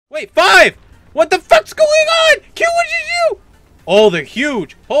Wait, 5! What the fuck's going on? Q, what did you do? Oh, they're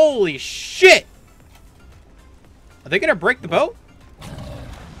huge. Holy shit. Are they gonna break the boat?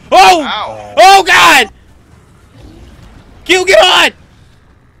 Oh! Ow. Oh, God! Q, get on!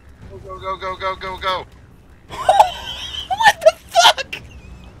 Go, go, go, go, go, go. What the fuck?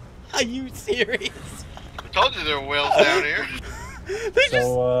 Are you serious? I told you there were whales down here.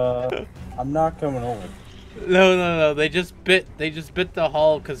 I'm not coming over. No. They just bit the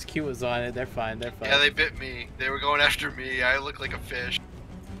hull because Q was on it. They're fine. Yeah, they bit me. They were going after me. I look like a fish.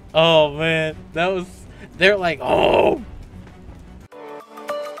 Oh man, they're like, oh.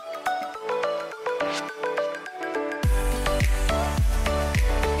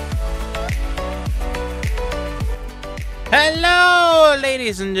 Hello,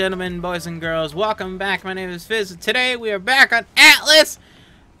 ladies and gentlemen, boys and girls. Welcome back. My name is Fizz. Today we are back on Atlas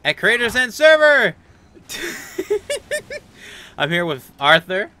at Creators and Server. I'm here with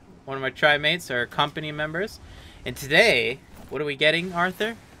Arthur, one of my tri-mates, or company members. And today, what are we getting,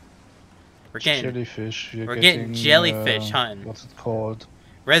 Arthur? We're getting jellyfish. We're getting jellyfish hunting. What's it called?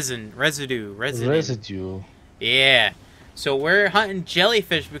 Residue. Residue. Yeah. So we're hunting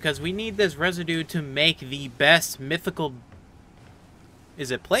jellyfish because we need this residue to make the best mythical...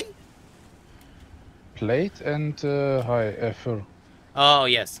 Is it plate? Plate and fur. Oh,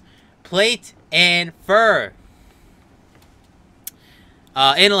 yes. Plate and fur.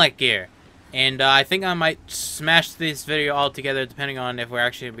 Intellect gear. And I think I might smash this video all together depending on if we're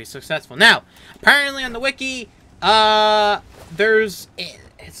actually going to be successful. Now, apparently on the wiki, it's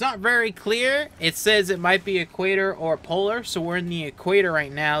not very clear. It says it might be equator or polar, so we're in the equator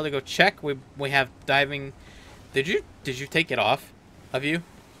right now to go check. We have diving. Did you take it off of you?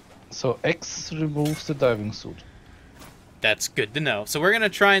 So X removes the diving suit. That's good to know. So we're gonna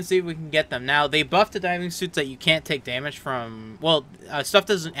try and see if we can get them. Now they buffed the diving suits that you can't take damage from. Well, stuff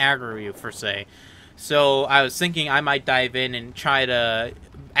doesn't aggro you per se. So I was thinking I might dive in and try to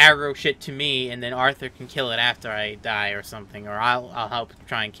aggro shit to me, and then Arthur can kill it after I die or something, or I'll help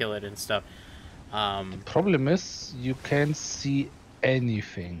try and kill it and stuff. The problem is you can't see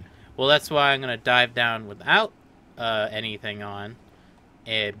anything. Well, that's why I'm gonna dive down without anything on,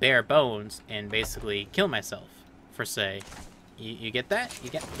 bare bones, and basically kill myself. For say, you get that? You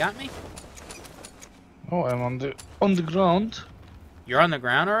got me? Oh, I'm on the ground. You're on the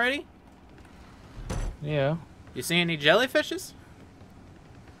ground already? Yeah. You see any jellyfishes?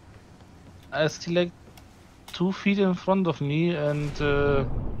 I see like 2 feet in front of me, and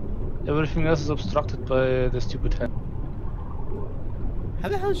everything else is obstructed by the stupid head. How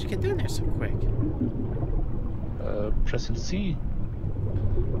the hell did you get down there so quick? Pressing C.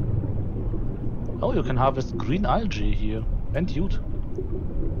 Oh, you can harvest green algae here and jute.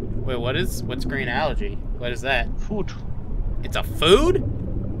 Wait, what's green algae? What is that? Food. It's a food?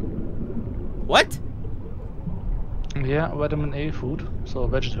 What? Yeah, vitamin A food, so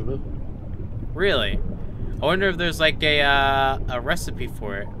vegetable. Really? I wonder if there's like a recipe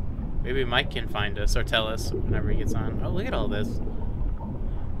for it. Maybe Mike can find us or tell us whenever he gets on. Oh, look at all this.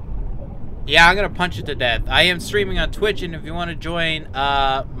 Yeah, I'm gonna punch it to death. I am streaming on Twitch, and if you want to join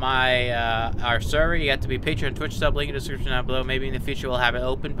our server, you have to be Patreon, Twitch sub. Link in the description down below. Maybe in the future we'll have it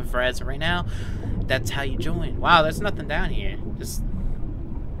open, but for as of right now, that's how you join. Wow, there's nothing down here. Just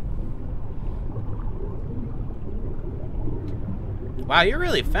wow, you're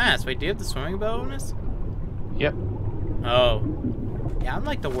really fast. Wait, do you have the swimming bonus? Yep. Oh, yeah, I'm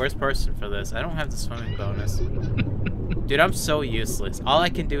like the worst person for this. I don't have the swimming bonus. Dude, I'm so useless. All I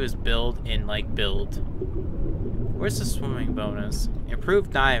can do is build and, like, build. Where's the swimming bonus?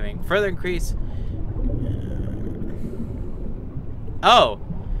 Improved diving. Further increase... Oh!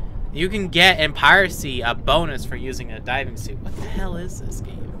 You can get in piracy a bonus for using a diving suit. What the hell is this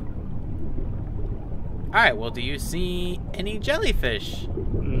game? Alright, well, do you see any jellyfish?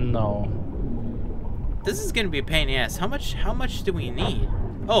 No. This is gonna be a pain in the ass. How much do we need?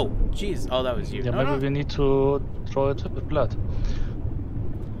 Oh, jeez. Oh, that was you. Yeah, no, maybe we need to throw it with blood.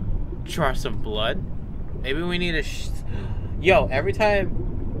 Draw some blood? Maybe we need a Yo, every time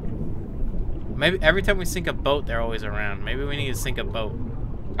we sink a boat, they're always around. Maybe we need to sink a boat.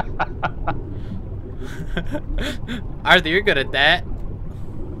 Arthur, you're good at that.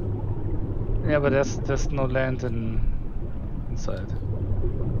 Yeah, but there's no land inside.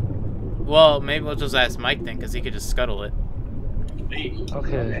 Well, maybe we'll just ask Mike then, because he could just scuttle it.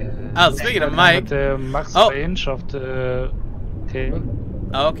 Okay. Oh, speaking of Mike. The max range of the cable.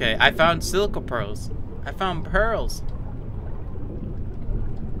 Oh, okay, I found silica pearls. I found pearls.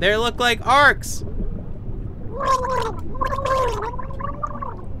 They look like arcs.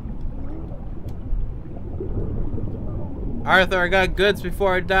 Arthur, I got goods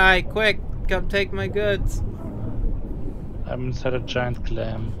before I die. Quick, come take my goods. I'm inside a giant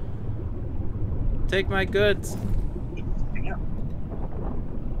clam. Take my goods.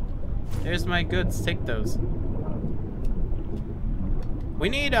 Here's my goods. Take those. We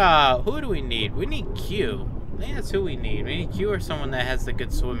need, who do we need? We need Q. I think that's who we need. We need Q or someone that has the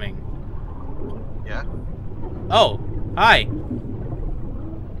good swimming. Yeah. Oh, hi.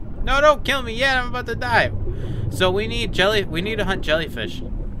 No, don't kill me yet. I'm about to die. So we need we need to hunt jellyfish.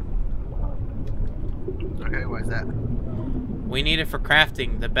 Okay, why is that? We need it for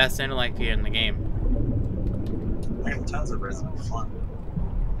crafting the best intellect here in the game. I have tons of resin fun.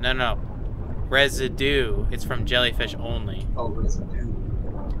 No. Residue. It's from jellyfish only. Oh, residue.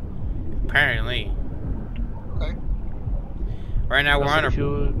 Apparently. Okay. Right now we're on a...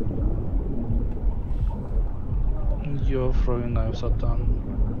 Your throwing knives are done.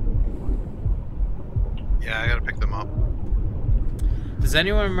 Yeah, I gotta pick them up. Does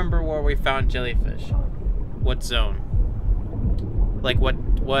anyone remember where we found jellyfish? What zone? Like what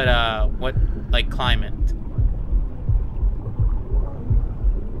like climate?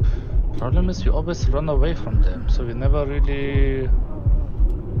 Problem is we always run away from them, so we never really...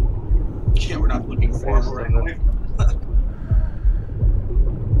 Yeah, we're not looking for them right away.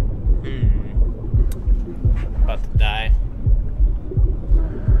 About to die.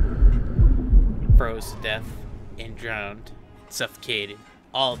 Froze to death and drowned. Suffocated.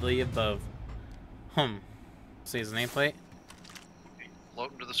 All of the above. See his nameplate?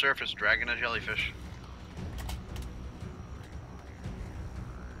 Floating to the surface, dragging a jellyfish.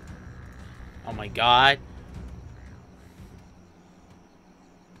 Oh my god.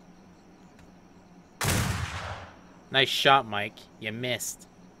 Nice shot, Mike. You missed.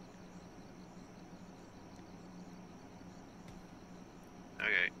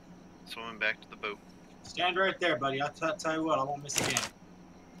 Okay. Swimming back to the boat. Stand right there, buddy. I'll tell you what, I won't miss again.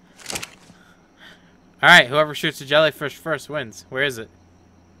 Alright, whoever shoots the jellyfish first wins. Where is it?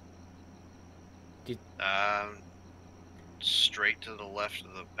 Straight to the left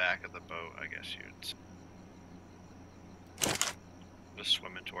of the back of the boat, I guess you'd say. Just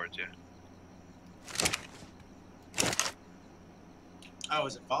swimming towards you. Oh,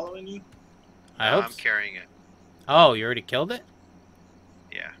 is it following you? I hope I'm so. carrying it. Oh, you already killed it?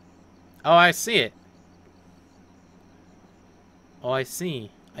 Yeah. Oh, I see it. Oh, I see.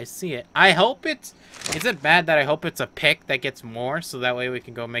 I see it. I hope it's... Is it bad that I hope it's a pick that gets more, so that way we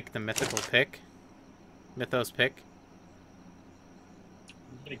can go make the mythical pick? Mythos pick?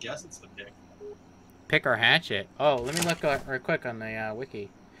 I'm gonna guess it's the pick. Pick or hatchet? Oh, let me look real quick on the wiki.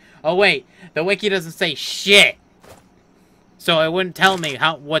 Oh, wait. The wiki doesn't say shit! So it wouldn't tell me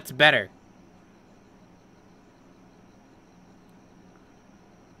what's better.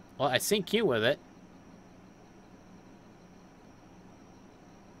 Well, I see Q with it.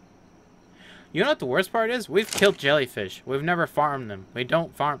 You know what the worst part is? We've killed jellyfish. We've never farmed them. We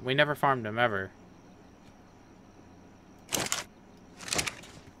never farmed them ever.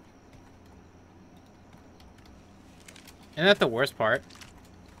 Isn't that the worst part?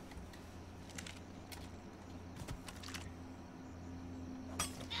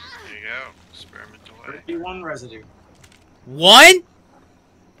 There you go. Experiment away. 31 residue. 1?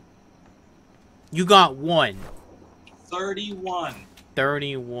 You got 1. 31.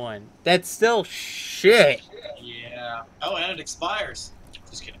 31. That's still shit. Yeah. Oh, and it expires.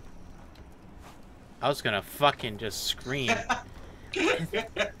 Just kidding. I was gonna fucking just scream.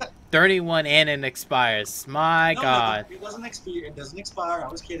 31 and it expires. My god. No, it doesn't expire. It doesn't expire. I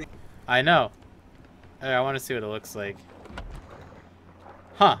was kidding. I know. I want to see what it looks like.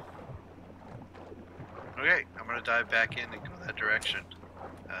 Huh. Okay, I'm gonna dive back in and go that direction.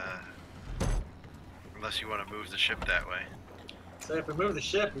 Unless you want to move the ship that way. So if we move the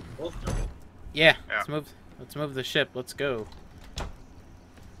ship, we can both jump in. Yeah, Yeah. let's move the ship. Let's go.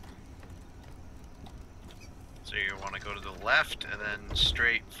 So you want to go to the left and then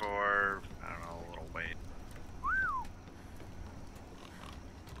straight for, I don't know, a little way.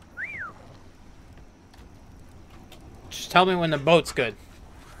 Just tell me when the boat's good.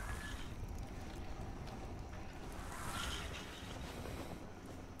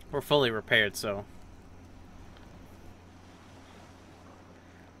 We're fully repaired, so.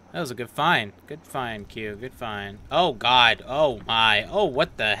 That was a good find. Good find, Q. Good find. Oh, God. Oh, my. Oh,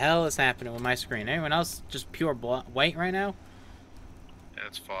 what the hell is happening with my screen? Anyone else just pure white right now? Yeah,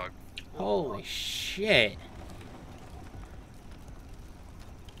 it's fog. Holy shit.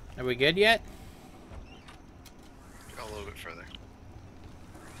 Are we good yet? Go a little bit further.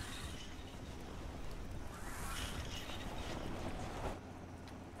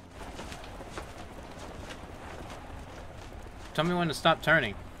 Tell me when to stop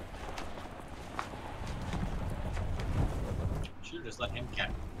turning. Should've just let him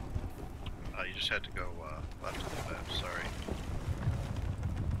cap. You just had to go left a little bit. Sorry.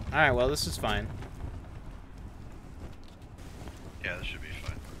 Alright, well, this is fine. Yeah, this should be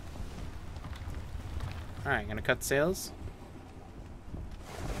fine. Alright, gonna cut sails.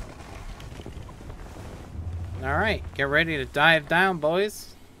 Alright, get ready to dive down,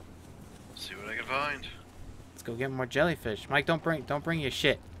 boys. See what I can find. Let's go get more jellyfish. Mike, don't bring your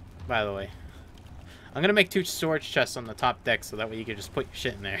shit, by the way. I'm gonna make 2 storage chests on the top deck so that way you can just put your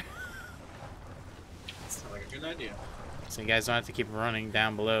shit in there. Sounds like a good idea. So you guys don't have to keep running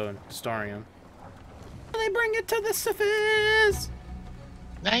down below and storing them. They bring it to the surface.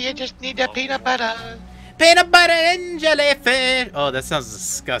 Now you just need the peanut butter. Peanut butter and jellyfish. Oh, that sounds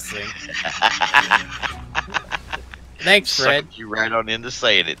disgusting. Thanks, Fred. Sucked you right on into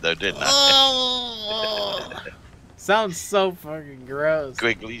saying it, though, didn't I? Oh, sounds so fucking gross.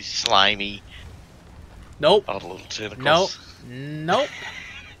 Squiggly, slimy. Nope. All the little tentacles. Nope.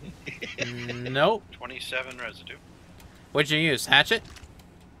 Nope. 27 residue. What'd you use? Hatchet?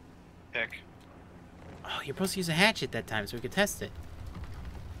 Pick. Oh, you're supposed to use a hatchet that time so we could test it.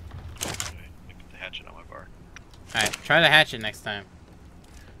 Okay, I put the hatchet on my bar. Alright, try the hatchet next time.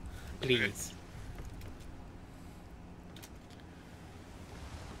 Please.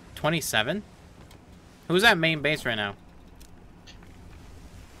 27? Who's at main base right now?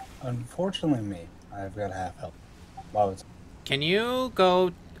 Unfortunately, me. I've got half health. Wow, it's Can you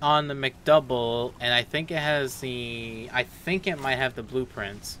go on the McDouble, and I think it has the... I think it might have the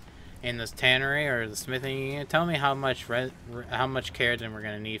blueprints in this tannery or the smithing unit. Tell me how much keratin we're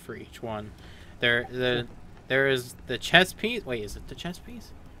going to need for each one. There is the chest piece. Wait, is it the chest piece?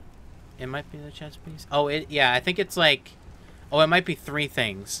 It might be the chest piece. Oh, yeah, I think it's like... Oh, it might be 3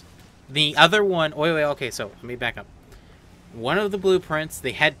 things. The other one... Wait, okay, so let me back up. One of the blueprints,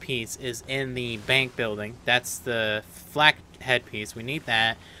 the headpiece, is in the bank building. That's the flak headpiece. We need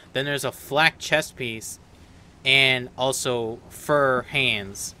that. Then there's a flak chest piece and also fur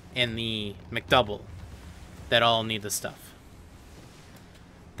hands in the McDouble that all need the stuff.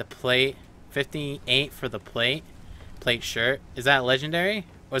 The plate, 58 for the plate shirt. Is that legendary?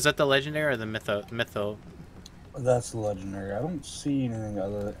 Or is that the legendary or the mytho? That's legendary. I don't see anything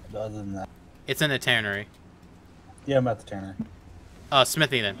other than that. It's in the tannery. Yeah, I'm at the tannery. Oh,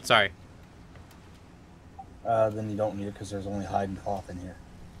 smithy then. Sorry. Then you don't need it because there's only hide and cloth in here.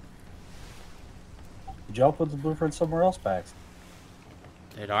 Did y'all put the blueprint somewhere else, Pax?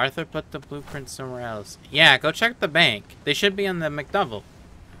 Did Arthur put the blueprint somewhere else? Yeah, go check the bank. They should be on the McDouble.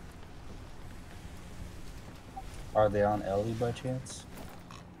 Are they on Ellie by chance?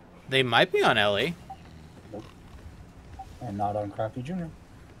 They might be on Ellie. Nope. And not on Crafty Jr.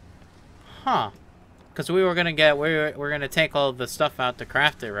 Huh. Because we were gonna get we're gonna take all the stuff out to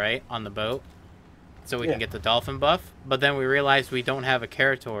craft it, right, on the boat, so we can get the dolphin buff. But then we realized we don't have a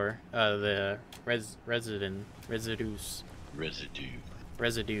Kerator, the residue,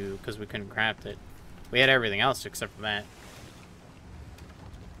 because we couldn't craft it. We had everything else except for that.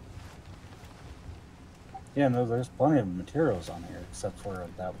 Yeah, no, there's plenty of materials on here except for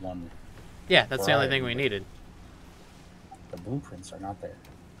that one. Yeah, that's the only thing we needed. The blueprints are not there.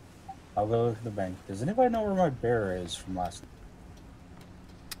 I'll go look at the bank. Does anybody know where my bear is from last night?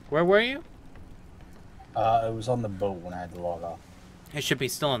 Where were you? It was on the boat when I had to log off. It should be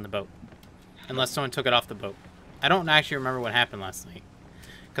still on the boat, unless someone took it off the boat. I don't actually remember what happened last night,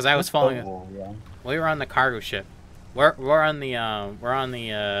 because I was following. We were on the cargo ship. We're on the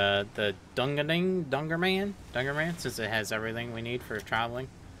Dungerman, since it has everything we need for traveling.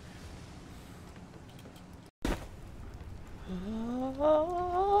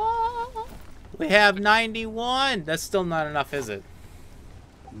 We have 91. That's still not enough, is it?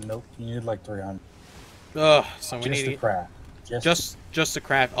 Nope, you need like 300. Ugh, so we Just need to craft. Just to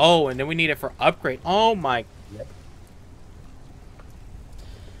craft. Oh, and then we need it for upgrade. Oh my. Yep.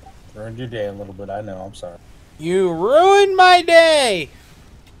 Ruined your day a little bit. I know. I'm sorry. You ruined my day.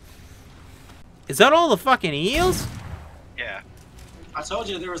 Is that all the fucking eels? Yeah. I told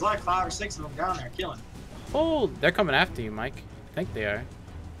you there was like 5 or 6 of them down there killing. Oh, they're coming after you, Mike. I think they are.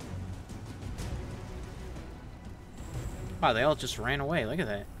 Wow, they all just ran away. Look at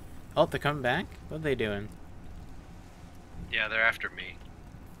that. Oh, they're coming back? What are they doing? Yeah, they're after me.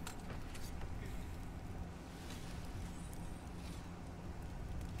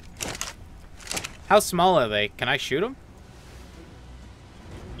 How small are they? Can I shoot them?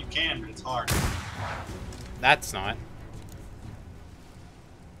 You can, but it's hard. That's not.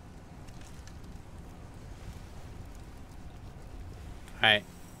 Alright.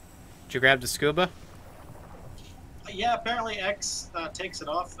 Did you grab the scuba? Yeah, apparently X takes it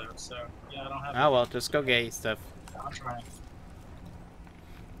off though, so yeah, I don't have. Oh well, just go get your stuff. I'm trying.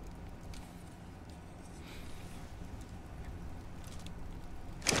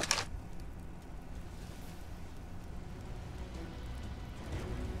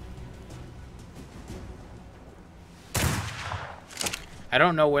 I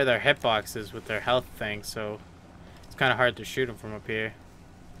don't know where their hitbox is with their health thing, so it's kind of hard to shoot them from up here.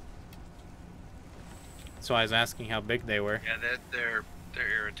 That's why I was asking how big they were. Yeah, they're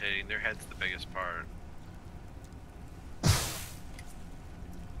irritating. Their head's the biggest part.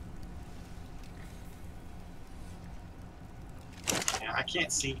 Yeah, I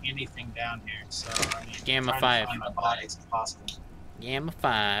can't see anything down here, so I mean, Gamma trying 5. to find my body is impossible. Gamma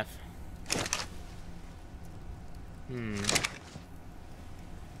 5.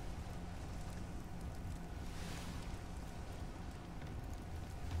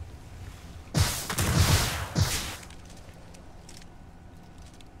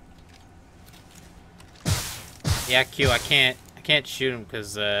 Yeah, Q, I can't shoot him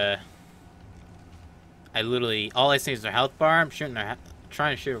because I literally all I see is their health bar. I'm shooting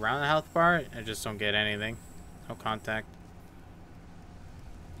trying to shoot around the health bar. I just don't get anything. No contact.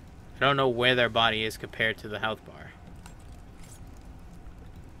 I don't know where their body is compared to the health bar.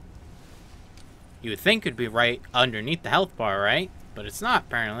 You would think it'd be right underneath the health bar, right? But it's not,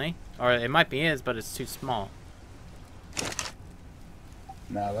 apparently. Or it might be is, but it's too small.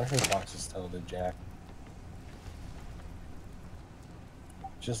 Nah, their hitbox is still the jack.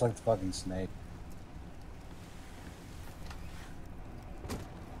 Just like the fucking snake.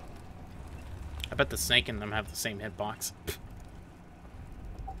 I bet the snake and them have the same hitbox.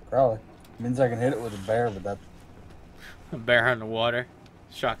 Probably. Means I can hit it with a bear, but that... A bear on the water.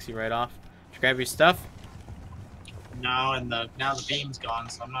 Shocks you right off. Did you grab your stuff? No, and now the beam's gone,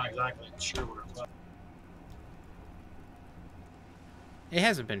 so I'm not exactly sure where it was. It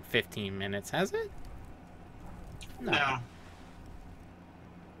hasn't been 15 minutes, has it? No.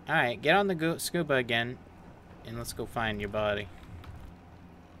 Alright, get on the scuba again, and let's go find your body.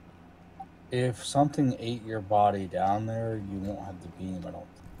 If something ate your body down there, you won't have the beam, I don't think.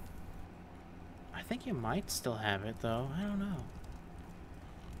 I think you might still have it, though. I don't know.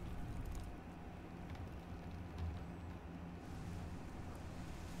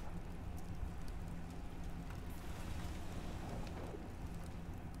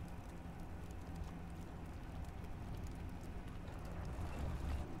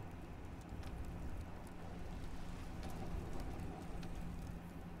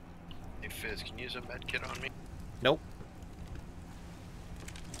 Hey Fizz, can you use a med kit on me? Nope.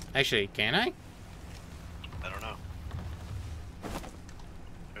 Actually, can I? I don't know.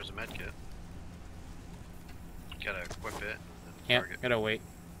 There's a med kit. Gotta equip it. And Yep, target. gotta wait.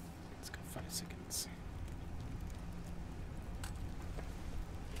 Let's go 5 seconds.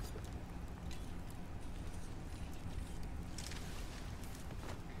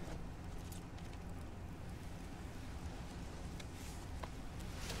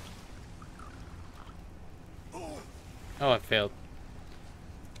 Oh, I failed.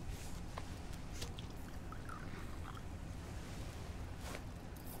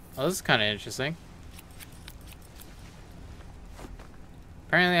 Oh, this is kind of interesting.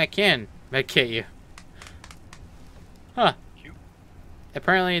 Apparently I can medkit you. Huh. Cute.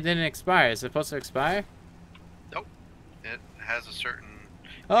 Apparently it didn't expire. Is it supposed to expire? Nope. It has a certain...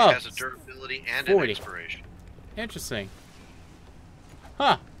 Oh, it has a durability and 40. an expiration. Interesting.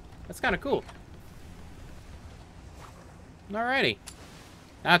 Huh. That's kind of cool. Alrighty.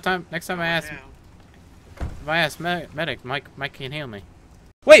 Next time I ask... Yeah. If I ask medic, Mike can heal me.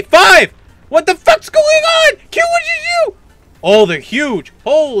 Wait, 5! What the fuck's going on? Q, what did you do? Oh, they're huge.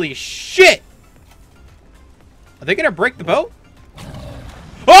 Holy shit. Are they gonna break the boat?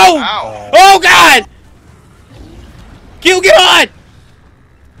 Oh! Ow! Oh, God! Q, get on!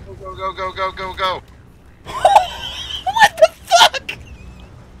 Go, go, go, go, go, go! What the fuck?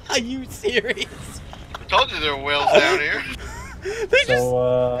 Are you serious? I told you there were whales down here. They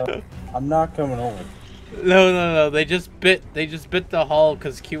So, I'm not coming over. No. They just bit the hull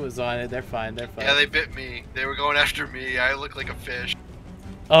because Q was on it. They're fine. They're fine. Yeah, they bit me. They were going after me. I look like a fish.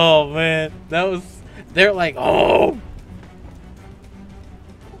 Oh man, they're like, oh.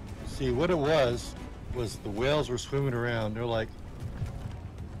 See, what it was the whales were swimming around. They're like,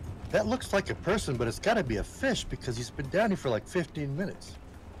 that looks like a person, but it's got to be a fish because he's been down here for like 15 minutes.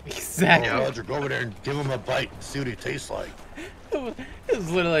 Exactly. Oh, Roger, go over there and give him a bite and see what he tastes like. It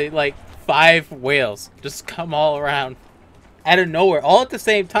was literally like 5 whales just come all around out of nowhere, all at the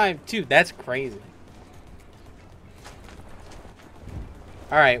same time too. That's crazy.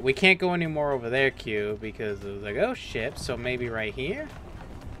 Alright, we can't go any more over there, Q, because it was like, oh shit, so maybe right here?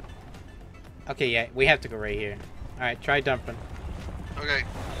 Okay, yeah, we have to go right here. Alright, try dumping. Okay.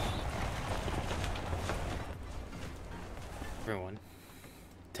 Everyone,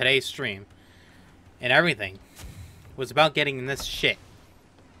 today's stream and everything was about getting this shit.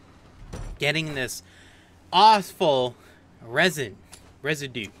 Getting this awful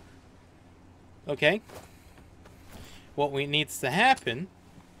residue. Okay? What needs to happen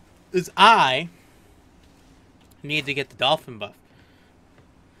is I need to get the dolphin buff.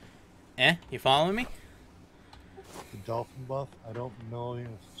 You following me? The dolphin buff? I don't know if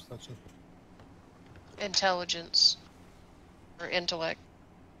such a... Intelligence. Or intellect.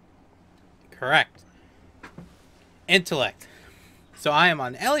 Correct. Intellect. So I am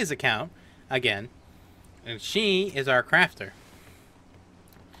on Ellie's account, again, and she is our crafter.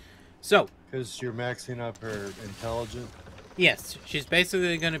 So... Because you're maxing up her intelligence? Yes, she's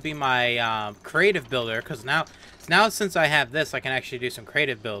basically going to be my creative builder, because now since I have this, I can actually do some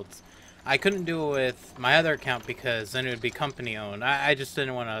creative builds. I couldn't do it with my other account because then it would be company owned. I just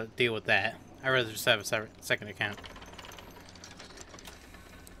didn't want to deal with that. I'd rather just have a second account.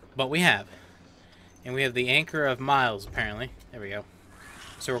 But we have. And we have the Anchor of Miles, apparently. There we go.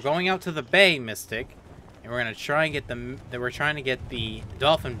 So we're going out to the bay, Mystic, and we're going to try and get we're trying to get the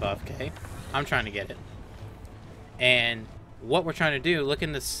dolphin buff, okay? I'm trying to get it. And what we're trying to do, look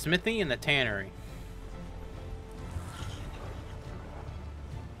in the smithy and the tannery.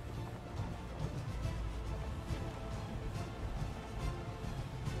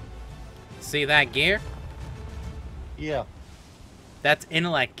 See that gear? Yeah. That's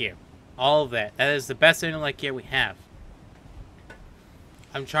intellect gear. All of that. That is the best intellect gear we have.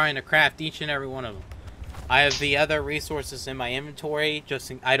 I'm trying to craft each and every one of them. I have the other resources in my inventory,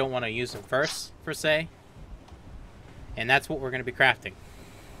 I don't want to use them first, per se. And that's what we're going to be crafting.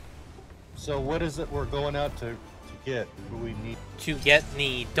 So what is it we're going out to get? What do we need? To get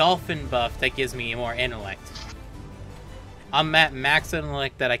the dolphin buff that gives me more intellect. I'm at max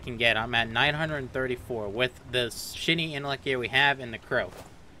intellect that I can get. I'm at 934 with the shitty intellect gear we have and the crow.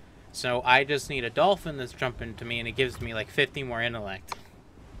 So I just need a dolphin that's jumping to me and it gives me like 50 more intellect.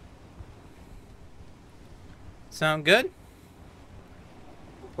 Sound good?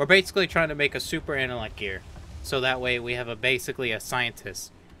 We're basically trying to make a super intellect gear. So that way we have basically a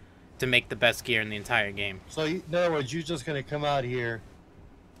scientist to make the best gear in the entire game. So in other words, you're just going to come out here,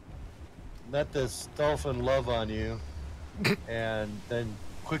 let this dolphin love on you, and then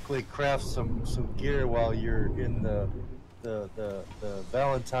quickly craft some gear while you're in the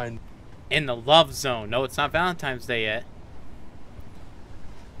Valentine. In the love zone. No, it's not Valentine's Day yet.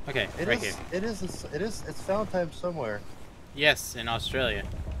 Okay, here. It's Valentine somewhere. Yes, in Australia.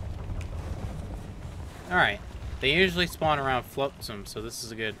 Alright. They usually spawn around Flotsam, so this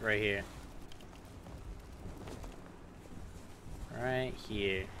is good right here. Right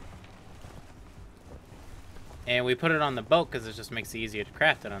here. And we put it on the boat because it just makes it easier to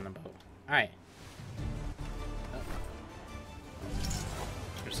craft it on the boat. Alright.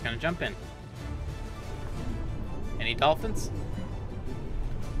 We're just gonna jump in. Any dolphins?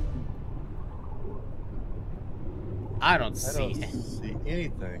 I don't see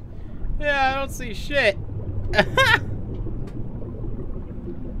anything. Yeah, I don't see shit.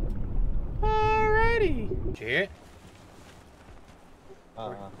 Alrighty. Did you hear it?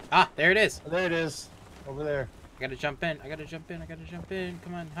 Ah, there it is. There it is. Over there. I gotta jump in. I gotta jump in. I gotta jump in.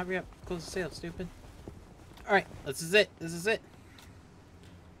 Come on, hurry up. Close the sail, stupid. Alright, this is it. This is it.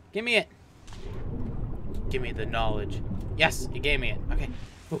 Give me it. Give me the knowledge. Yes, you gave me it. Okay.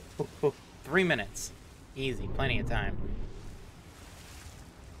 Ooh, ooh, ooh. 3 minutes. Easy. Plenty of time.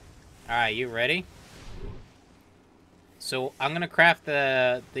 Alright, you ready? So, I'm gonna craft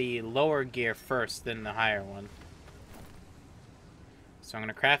the lower gear first, then the higher one. So, I'm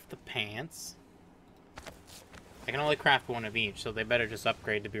gonna craft the pants. I can only craft one of each, so they better just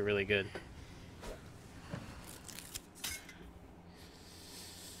upgrade to be really good.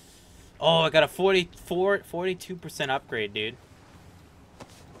 Oh, I got a 42% upgrade, dude.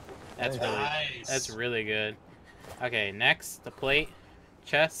 That's nice. That's really good. Okay, next, the plate,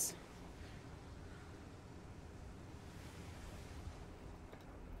 chest.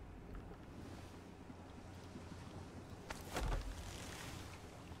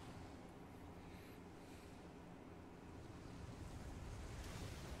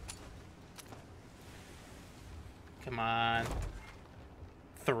 Come on.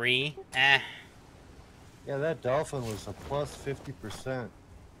 3. Eh. Yeah, that dolphin was a plus 50%.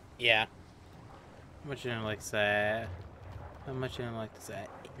 Yeah. How much intellect is that? How much intellect is that?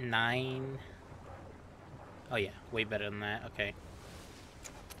 9? Oh yeah, way better than that. Okay.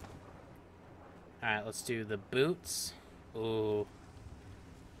 Alright, let's do the boots. Ooh.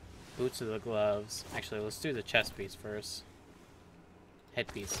 Boots or the gloves. Actually, let's do the chest piece first.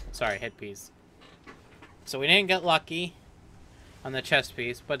 Headpiece. Sorry, headpiece. So we didn't get lucky on the chest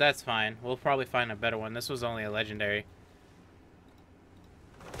piece, but that's fine. We'll probably find a better one. This was only a legendary.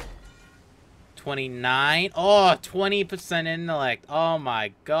 29. Oh, 20% intellect. Oh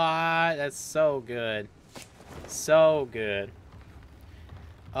my god. That's so good. So good.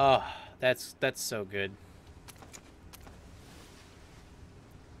 Oh, that's so good.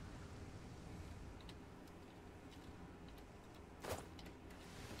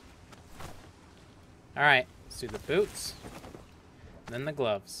 Alright, let's do the boots. Then the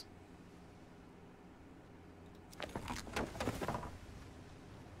gloves.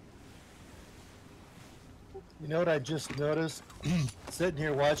 You know what I just noticed? Sitting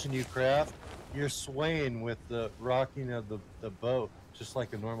here watching you craft, you're swaying with the rocking of the boat, just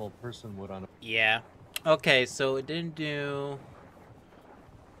like a normal person would on a... Yeah. Okay, so it didn't do...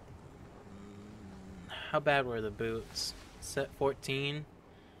 How bad were the boots? Set 14.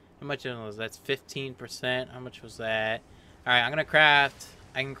 How much was that? That's 15%. How much was that? Alright, I'm gonna craft.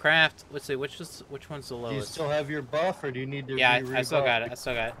 I can craft. Let's see, which one's the lowest? Do you still have your buff, or do you need to? Yeah, I still got it. I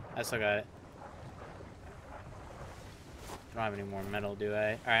still got it. I still got it. I don't have any more metal, do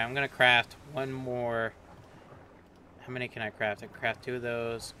I? Alright, I'm gonna craft one more. How many can I craft? I can craft 2 of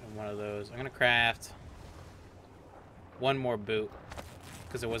those and 1 of those. I'm gonna craft 1 more boot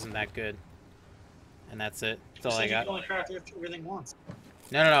because it wasn't that good. And that's it. That's all I got. You can only craft everything once.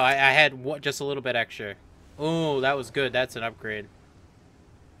 No. I had just a little bit extra. Ooh, that was good. That's an upgrade.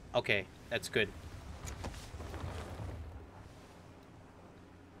 Okay, that's good.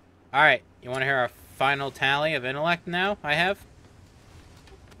 Alright, you want to hear our final tally of intellect now? I have?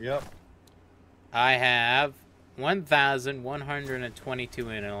 Yep. I have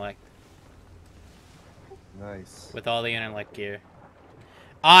 1,122 intellect. Nice. With all the intellect gear.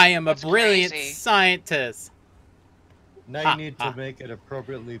 I am That's a brilliant crazy. scientist. Now you need to make it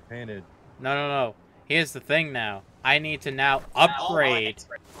appropriately painted. No. Here's the thing now. I need to now upgrade.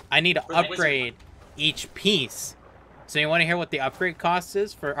 I need to upgrade each piece. So you want to hear what the upgrade cost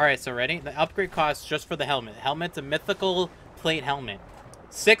is for? All right, so ready? The upgrade cost just for the helmet. Helmet's a mythical plate helmet.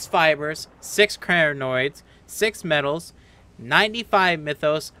 6 fibers, 6 cranoids, 6 metals, 95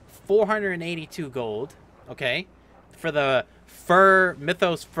 mythos, 482 gold. Okay, for the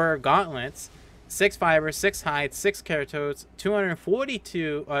mythos fur gauntlets, 6 fibers, 6 hides, 6 keratodes,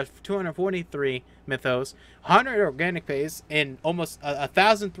 243 mythos, 100 organic paste, and almost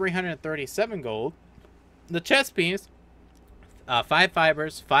 1,337 gold. The chest piece, 5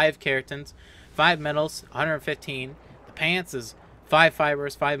 fibers, 5 keratins, 5 metals, 115. The pants is 5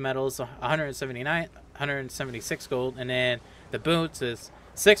 fibers, 5 metals, 176 gold, and then the boots is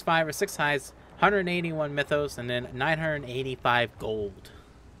 6 fibers, 6 hides, 181 mythos, and then 985 gold.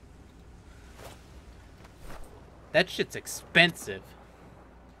 That shit's expensive.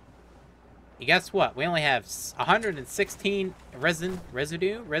 You guess what? We only have 116 resin?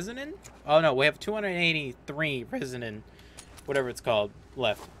 Oh no, we have 283 resin, whatever it's called,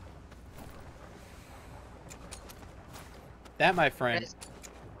 left. That, my friend.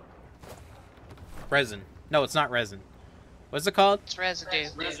 Resin. No, it's not resin. What's it called? It's residue.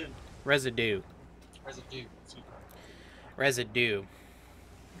 Residue. Residue.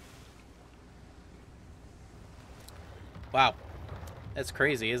 Wow. That's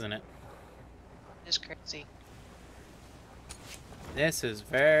crazy, isn't it? It's crazy. This is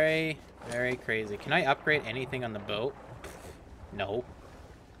very, very crazy. Can I upgrade anything on the boat? No.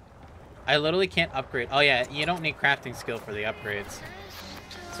 I literally can't upgrade. Oh yeah, you don't need crafting skill for the upgrades.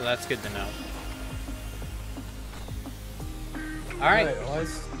 So that's good to know. Alright. Right, well,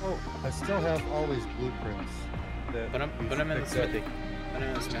 I still have all these blueprints. Put them in the smithy. Put them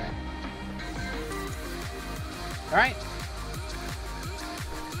in the smithy. Alright.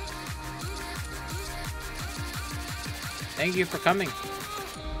 Thank you for coming.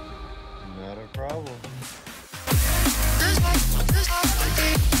 Not a problem.